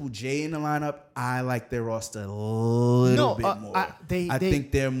Triple J in the lineup, I like their roster a little bit more. I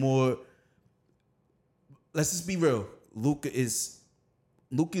think they're more... Let's just be real. Luka's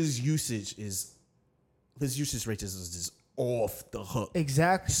usage rate is just off the hook.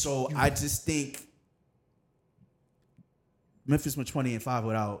 Exactly. So I just think Memphis went 20-5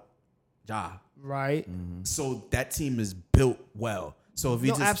 without Ja. Right. Mm-hmm. So that team is built well. So if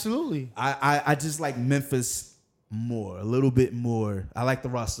you absolutely. I just like Memphis more, a little bit more. I like the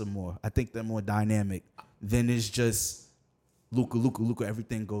roster more. I think they're more dynamic than it's just Luka.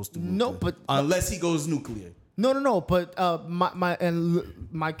 Everything goes through Luka. No, but unless he goes nuclear. No. But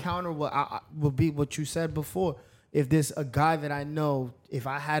my counter will be what you said before. If there's a guy that I know, if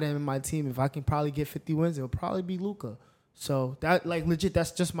I had him in my team, if I can probably get 50 wins, it'll probably be Luka. So that legit,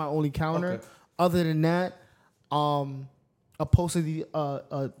 that's just my only counter. Okay. Other than that, opposed to the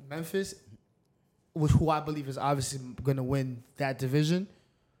Memphis, who I believe is obviously going to win that division,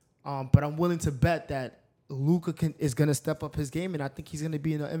 but I'm willing to bet that Luka is going to step up his game, and I think he's going to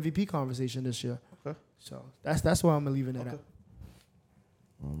be in an MVP conversation this year. Okay. So that's where I'm leaving it at.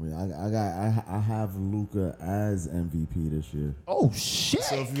 I have Luka as MVP this year. Oh shit!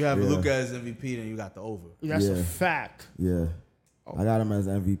 So if you have Luka as MVP, then you got the over. That's a fact. Yeah, I got him as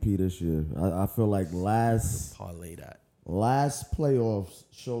MVP this year. I feel like last playoffs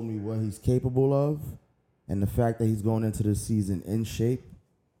showed me what he's capable of, and the fact that he's going into this season in shape.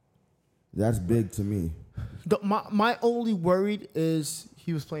 That's big to me. My only worried is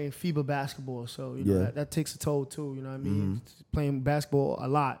he was playing FIBA basketball, so that takes a toll too. You know what I mean? Mm-hmm. Playing basketball a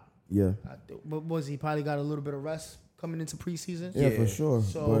lot. Yeah. But was he probably got a little bit of rest coming into preseason? Yeah, for sure.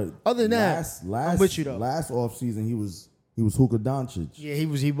 So but other than that, I'm with you though. Last offseason he was Luka Doncic. Yeah,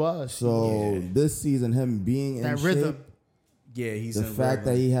 he was. So this season, him being in that rhythm. Shape, yeah, he's the fact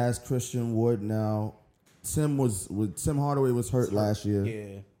that he has Christian Wood now. Tim Hardaway was hurt last year.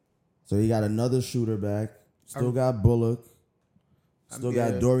 Yeah. So he got another shooter back. Still got Bullock. Still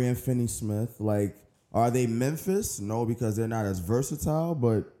got Dorian Finney-Smith. Like, are they Memphis? No, because they're not as versatile.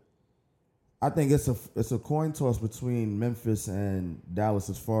 But I think it's a coin toss between Memphis and Dallas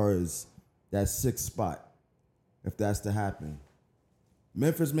as far as that 6th spot, if that's to happen.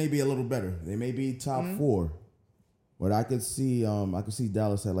 Memphis may be a little better. They may be top 4, but I could see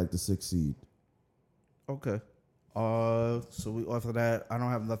Dallas at like the 6th seed. Okay. So after that, I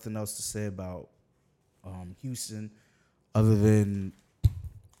don't have nothing else to say about Houston, other than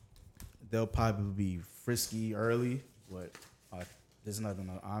they'll probably be frisky early, but there's nothing.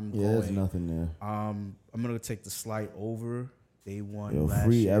 There's nothing there. I'm gonna take the slight over. They won last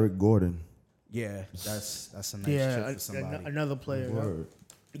free year. Eric Gordon. Yeah, that's a nice trip for somebody. Another player. Word.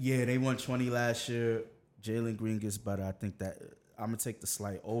 Yeah, they won 20 last year. Jalen Green gets better. I think that I'm gonna take the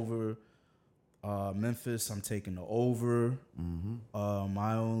slight over. Memphis, I'm taking the over. Mm-hmm.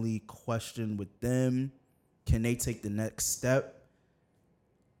 My only question with them, can they take the next step?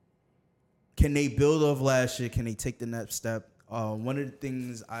 Can they build off last year? Can they take the next step? One of the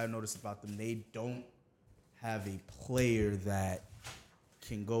things I noticed about them, they don't have a player that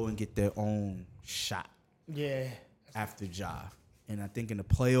can go and get their own shot. Yeah. After Ja. And I think in the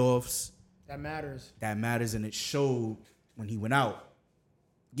playoffs, that matters. And it showed when he went out.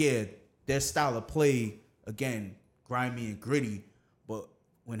 Yeah, their style of play, again, grimy and gritty, but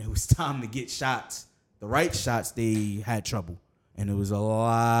when it was time to get shots, the right shots, they had trouble. And it was a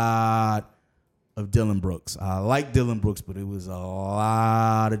lot of Dylan Brooks. I like Dylan Brooks, but it was a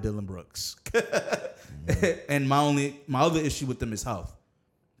lot of Dylan Brooks. And my other issue with them is health,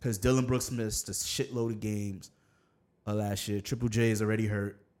 because Dylan Brooks missed a shitload of games last year. Triple J is already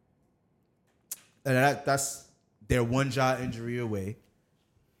hurt, and that's their one jaw injury away.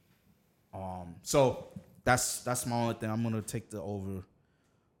 So that's my only thing. I'm gonna take the over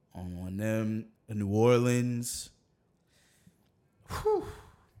on them in New Orleans. Whew.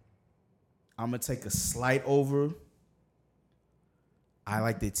 I'm gonna take a slight over. I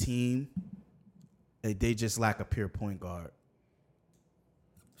like their team. They just lack a pure point guard.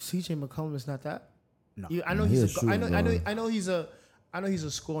 CJ McCollum is not that. No, I know he's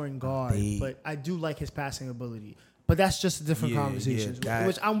a scoring guard, but I do like his passing ability. But that's just a different conversation.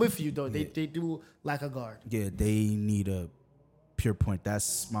 Which I'm with you though. They do lack a guard. Yeah, they need a pure point.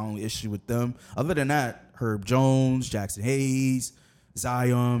 That's my only issue with them. Other than that, Herb Jones, Jackson Hayes,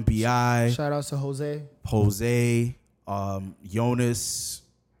 Zion, B.I. Shout out to Jose. Jonas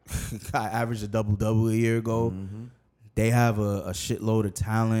got averaged a double a year ago. Mm-hmm. They have a shitload of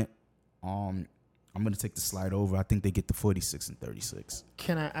talent. I'm gonna take the slide over. I think they get the 46 and 36.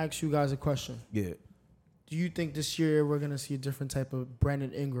 Can I ask you guys a question? Yeah. Do you think this year we're gonna see a different type of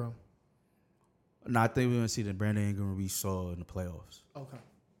Brandon Ingram? No, I think we're gonna see the Brandon Ingram we saw in the playoffs. Okay.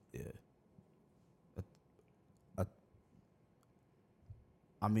 Yeah.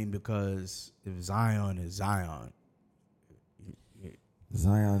 I mean, because if Zion is Zion.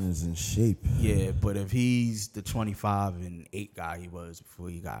 Zion is in shape. Yeah, but if he's the 25 and 8 guy he was before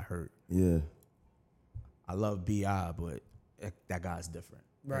he got hurt. Yeah. I love B.I., but that guy's different.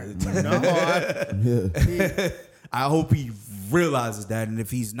 Right. I hope he realizes that, and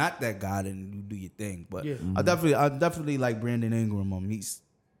if he's not that guy, then you do your thing. But I definitely like Brandon Ingram.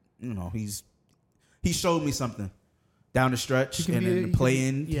 He showed me something down the stretch, and in the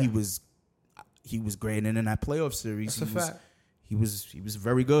play-in, he was great, and in that playoff series, that's a fact. He was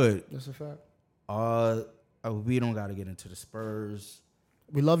very good. That's a fact. We don't got to get into the Spurs.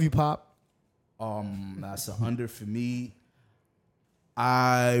 We love you, Pop. That's an under for me.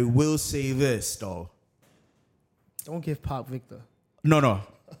 I will say this though. Don't give Pop Victor. No.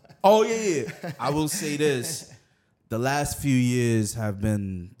 Oh yeah. I will say this. The last few years have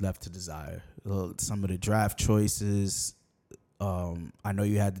been left to desire. Some of the draft choices. I know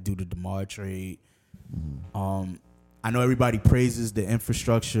you had to do the DeMar trade. I know everybody praises the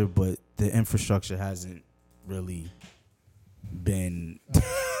infrastructure, but the infrastructure hasn't really been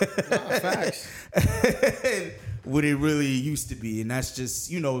facts. what it really used to be, and that's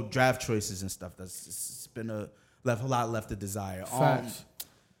just draft choices and stuff. It's been a lot left to desire. Facts.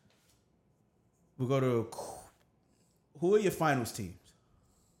 We'll go to who are your finals teams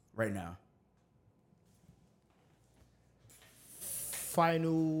right now?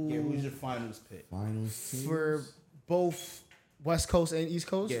 Final. Yeah, who's your finals pick? Finals teams? For both West Coast and East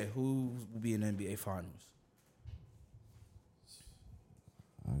Coast? Yeah, who will be in NBA Finals?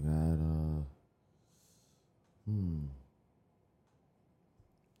 I got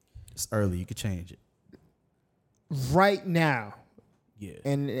It's early. You could change it. Right now. Yeah.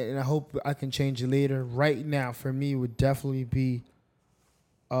 And I hope I can change it later. Right now, for me, would definitely be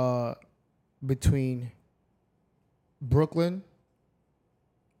between Brooklyn,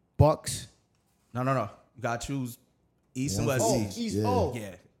 Bucks. No. You gotta choose East and West. Oh, East. Yeah. Oh.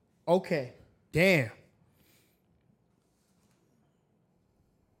 Yeah. Okay. Damn.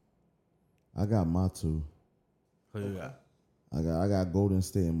 I got my two. Who you got? I got Golden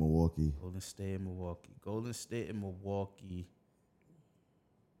State and Milwaukee. Golden State and Milwaukee.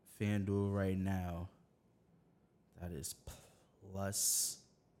 FanDuel right now. That is plus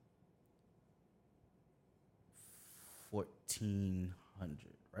 1,400,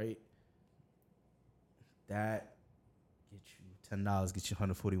 right? that, get you $10, get you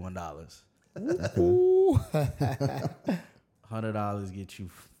 $141. Ooh. $100 get you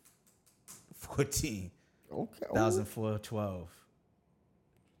 14. Okay. 1,004, 12.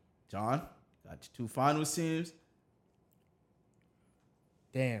 John, got your 2 finals teams.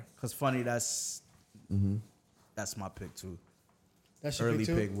 Damn. Cause funny, that's my pick too. That's your early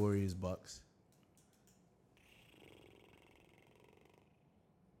pick, pick Warriors Bucks.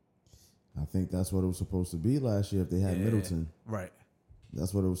 I think that's what it was supposed to be last year if they had Middleton. Right.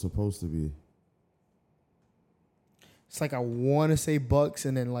 That's what it was supposed to be. It's like I want to say Bucks,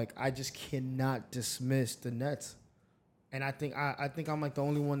 and then like I just cannot dismiss the Nets. And I think I'm like the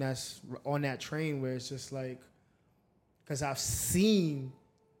only one that's on that train where it's just like, because I've seen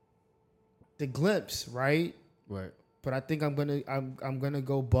the glimpse, right? Right. But I think I'm gonna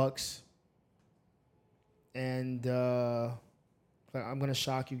go Bucks, and I'm gonna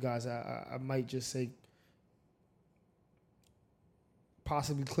shock you guys. I might just say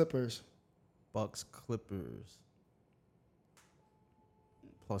possibly Clippers. Bucks Clippers.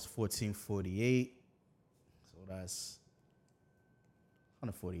 Plus 1448. So that's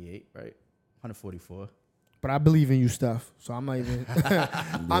 148, right? 144. But I believe in you, Steph. So I'm not even.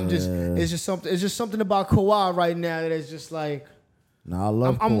 I'm just. It's just something. It's just something about Kawhi right now that is just like. No, I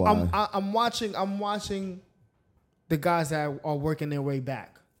love Kawhi. I'm watching the guys that are working their way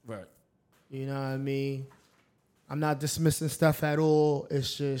back. Right. You know what I mean? I'm not dismissing Steph at all.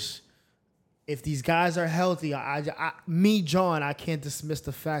 It's just if these guys are healthy, John, I can't dismiss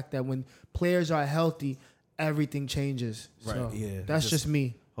the fact that when players are healthy, everything changes. Right. So Yeah. that's just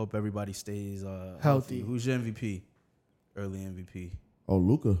me. Hope everybody stays healthy. Who's your MVP? Early MVP. Oh,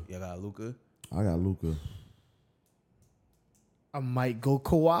 Luka. You got Luka. I got Luka. I might go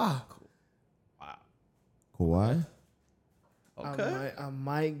Kawhi. Wow. Kawhi? Okay. I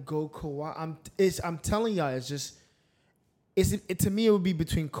might go Kawhi. I'm telling y'all, it's just to me it would be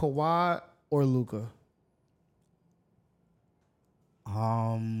between Kawhi or Luka.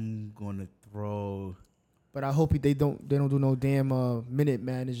 I'm gonna throw. But I hope they don't do no damn minute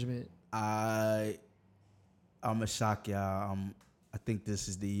management. I'm gonna shock y'all. I think this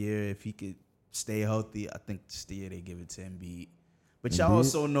is the year if he could stay healthy. I think this is the year they give it to Embiid. But y'all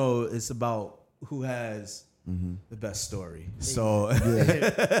also know it's about who has the best story. So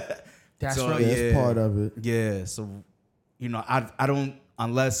that's so, right. That's part of it. Yeah. So I don't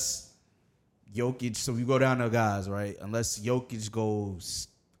unless Jokic. So we go down to guys, right? Unless Jokic goes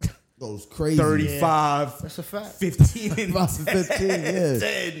crazy. 35, That's a fact. 15, and 15, yeah.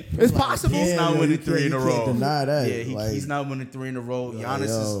 10. It's possible. He's not winning 3 in a row. Can't deny that. Yeah, he's not winning 3 in a row.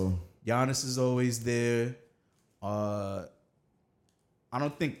 Giannis is always there. I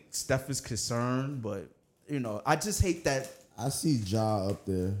don't think Steph is concerned, but I just hate that. I see Ja up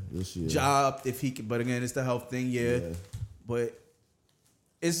there this year. Ja, if he can, but again, it's the health thing, yeah. But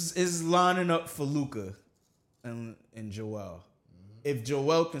it's lining up for Luka and Joel. If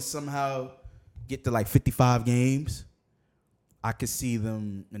Joel can somehow get to like 55 games, I could see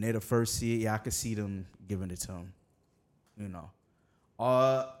them, and they're the first seed. Yeah, I could see them giving it to him.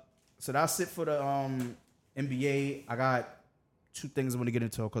 So that's it for the NBA. I got 2 things I'm gonna get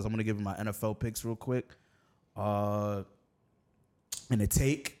into because I'm gonna give my NFL picks real quick, and a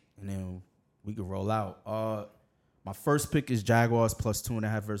take, and then we can roll out. My first pick is Jaguars plus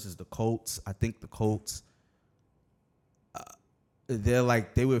 2.5 versus the Colts. I think the Colts. They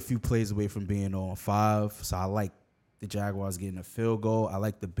were a few plays away from being on 5, so I like the Jaguars getting a field goal. I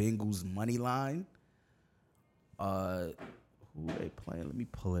like the Bengals money line. Who are they playing? Let me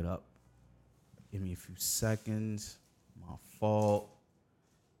pull it up. Give me a few seconds. My fault.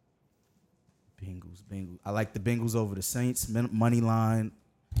 Bengals. I like the Bengals over the Saints money line.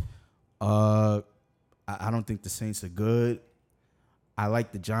 I don't think the Saints are good. I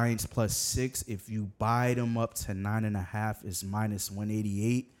like the Giants plus 6. If you buy them up to 9.5, it's minus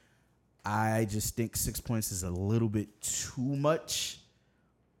 188. I just think 6 points is a little bit too much,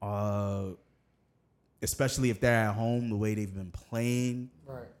 especially if they're at home the way they've been playing.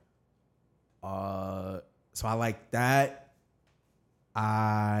 Right. So I like that.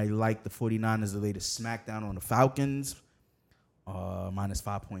 I like the 49ers to lay the smackdown on the Falcons, minus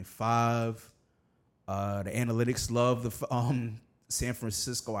 5.5. The analytics love the San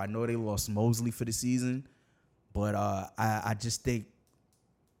Francisco. I know they lost Mosley for the season, but I just think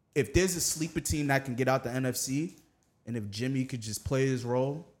if there's a sleeper team that can get out the NFC, and if Jimmy could just play his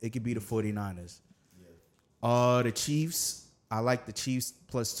role, it could be the 49ers. Yeah. The Chiefs, I like the Chiefs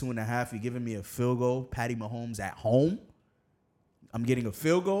plus 2.5. You're giving me a field goal. Patty Mahomes at home. I'm getting a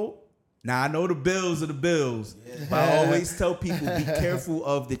field goal. Now, I know the Bills are the Bills, but I always tell people, be careful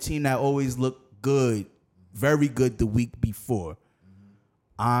of the team that always look good very good the week before.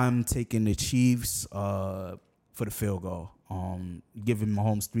 I'm taking the Chiefs for the field goal. Giving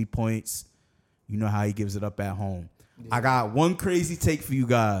Mahomes 3 points. You know how he gives it up at home. Yeah. I got one crazy take for you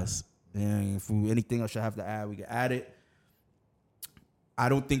guys. And if anything else I have to add, we can add it. I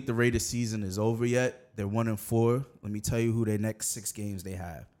don't think the Raiders season is over yet. They're 1-4. Let me tell you who their next 6 games they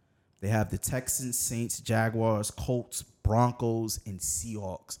have. They have the Texans, Saints, Jaguars, Colts, Broncos, and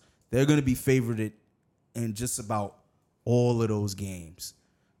Seahawks. They're going to be favored in just about all of those games.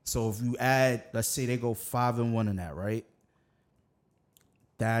 So if you add, let's say they go 5-1 in that, right?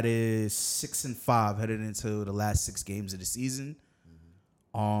 That is 6-5 headed into the last 6 games of the season.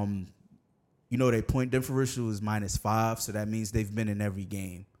 You know, their point differential is -5, so that means they've been in every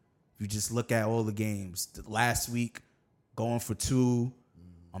game. If you just look at all the games, last week, going for 2,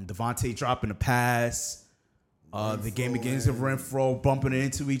 Devontae dropping a pass, the game against the Renfro bumping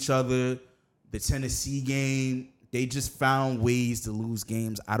into each other, the Tennessee game, they just found ways to lose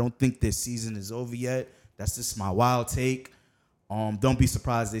games. I don't think their season is over yet. That's just my wild take. Don't be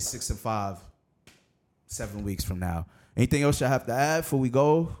surprised they're 6-5 7 weeks from now. Anything else I have to add before we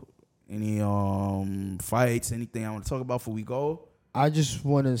go? Any fights? Anything I want to talk about before we go? I just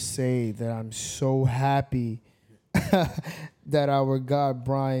want to say that I'm so happy that our guy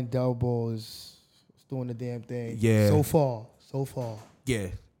Brian Delbo is doing the damn thing. Yeah. So far. Yeah.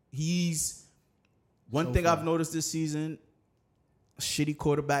 He's one thing I've noticed this season, shitty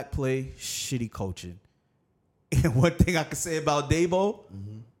quarterback play, shitty coaching. And one thing I can say about Dabo,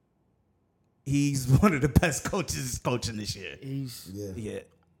 he's one of the best coaches coaching this year.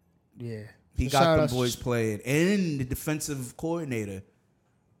 Yeah. He got them boys playing. And the defensive coordinator.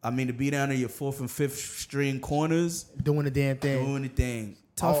 I mean, to be down to your 4th and 5th string corners. Doing the damn thing. Doing the thing.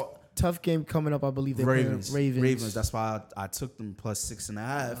 Tough game coming up, I believe. They're Ravens. Ravens. That's why I took them plus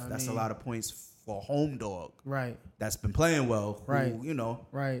 6.5. That's a lot of points for a home dog. Right. That's been playing well. Right. Who, you know.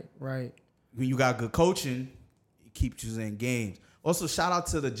 Right. When you got good coaching, it keeps you in games. Also, shout out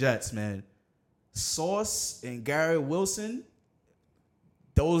to the Jets, man. Sauce and Garrett Wilson,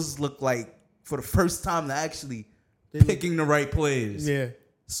 those look like, for the first time, they're actually picking the right players. Yeah.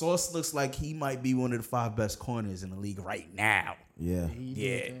 Sauce looks like he might be one of the 5 best corners in the league right now. Yeah.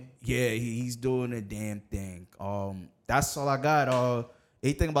 He's doing a damn thing. That's all I got.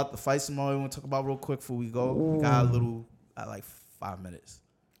 Anything about the fights tomorrow you want to talk about real quick before we go? We got a little, like 5 minutes.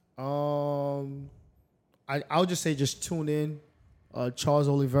 I'll just say just tune in. Charles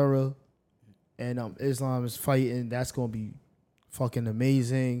Oliveira and Islam is fighting. That's going to be fucking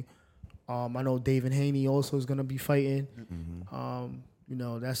amazing. I know David Haney also is going to be fighting. You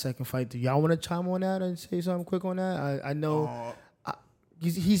know, that second fight. Do y'all want to chime on that and say something quick on that? I know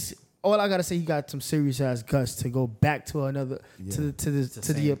he's all I got to say, he got some serious ass guts to go back to another to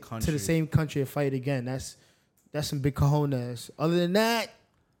the same country and fight again. That's some big cojones. Other than that,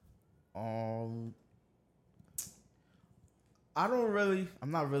 I'm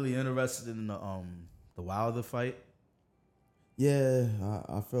not really interested in the Wilder fight. Yeah,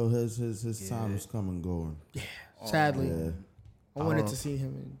 I feel his time is coming and going. Yeah, sadly. I wanted to see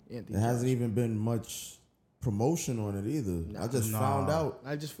him in Anthony. There hasn't even been much promotion on it either. I just found out.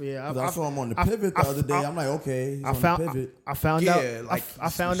 I saw him on the pivot the other day. I'm like, okay, he's on the pivot. I found out. I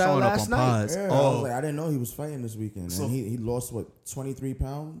found out last night. Yeah, I was like, I didn't know he was fighting this weekend. So, and he lost 23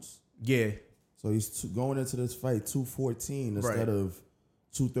 pounds. Yeah. So he's going into this fight 214 instead of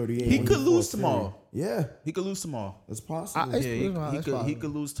 238. He could lose tomorrow. Yeah, he could lose tomorrow. It's possible. He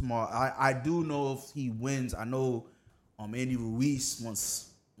could lose tomorrow. I do know if he wins. I know Andy Ruiz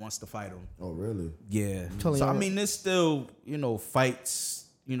wants to fight him. Oh, really? Yeah. So I mean, there's still fights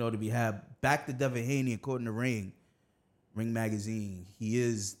to be had. Back to Devin Haney, according to Ring Magazine, he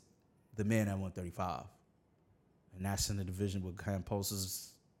is the man at 135, and that's in the division with Campos,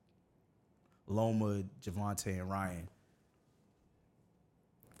 Loma, Javante, and Ryan.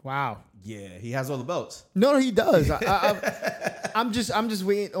 Wow. Yeah, he has all the belts. No, he does. I'm just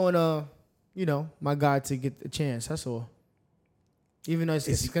waiting on my guy to get the chance. That's all. Even though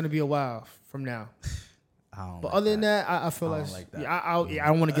it's going to be a while from now. But other than that, I feel like that. I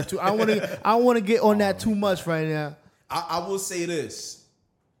don't want to get too. I want to get on that too much right now. I will say this.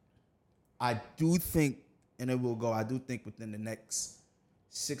 I do think, and it will go. I do think within the next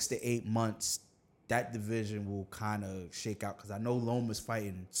 6 to 8 months, that division will kind of shake out because I know Loma's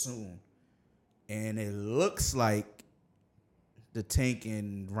fighting soon, and it looks like the Tank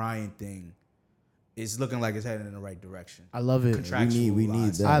and Ryan thing is looking like it's heading in the right direction. I love it. We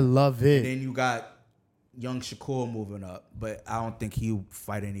need that. I love it. And then you got young Shakur moving up, but I don't think he'll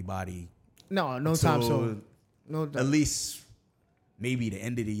fight anybody. No time soon. No, at least maybe the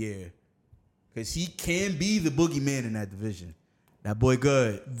end of the year. Because he can be the boogeyman in that division. That boy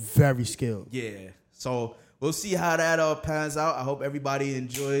good. Very skilled. Yeah. So we'll see how that pans out. I hope everybody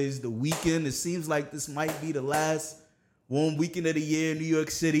enjoys the weekend. It seems like this might be the last warm weekend of the year in New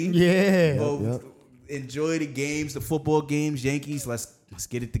York City. Yeah. So enjoy the games, the football games. Yankees, let's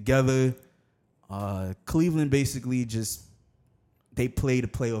get it together. Cleveland basically they play the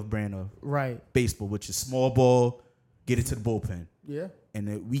playoff brand of baseball, which is small ball, get it to the bullpen. Yeah.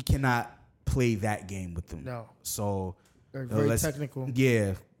 And we cannot play that game with them. No. So they're very technical.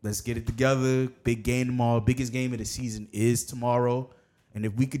 Yeah. Let's get it together. Big game tomorrow. Biggest game of the season is tomorrow. And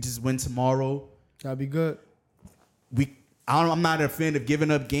if we could just win tomorrow, that'd be good. I'm not a fan of giving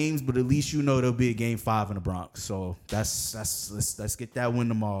up games, but at least there'll be a game 5 in the Bronx. So let's get that win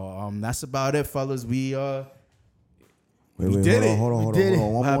tomorrow. That's about it, fellas. We did it. Hold on.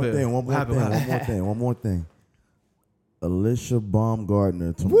 One more thing. Alicia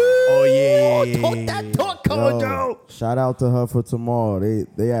Baumgartner tomorrow. Woo! Yeah. Talk that talk, Kojo. Shout out to her for tomorrow.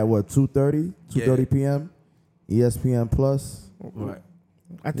 They at what, 2:30 p.m. ESPN Plus. Right.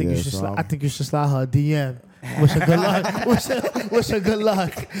 I think you should slide her a DM. Wish her good luck. Wish her good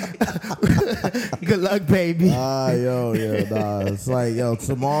luck. Good luck, baby. It's like,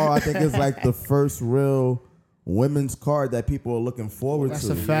 tomorrow I think it's like the first real women's card that people are looking forward to. That's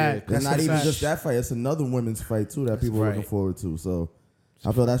a fact. It's not even just that fight. It's another women's fight, too, that people are looking forward to. So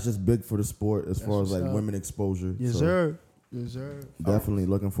I feel that's just big for the sport as far as, like, women exposure. Yes, sir. Yes, sir. Definitely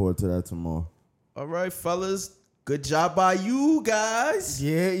looking forward to that tomorrow. All right, fellas. Good job by you guys.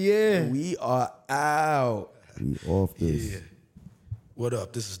 Yeah. We are out. We off this. Yeah. What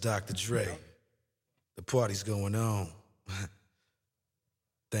up? This is Dr. Dre. The party's going on.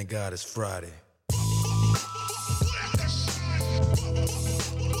 Thank God it's Friday.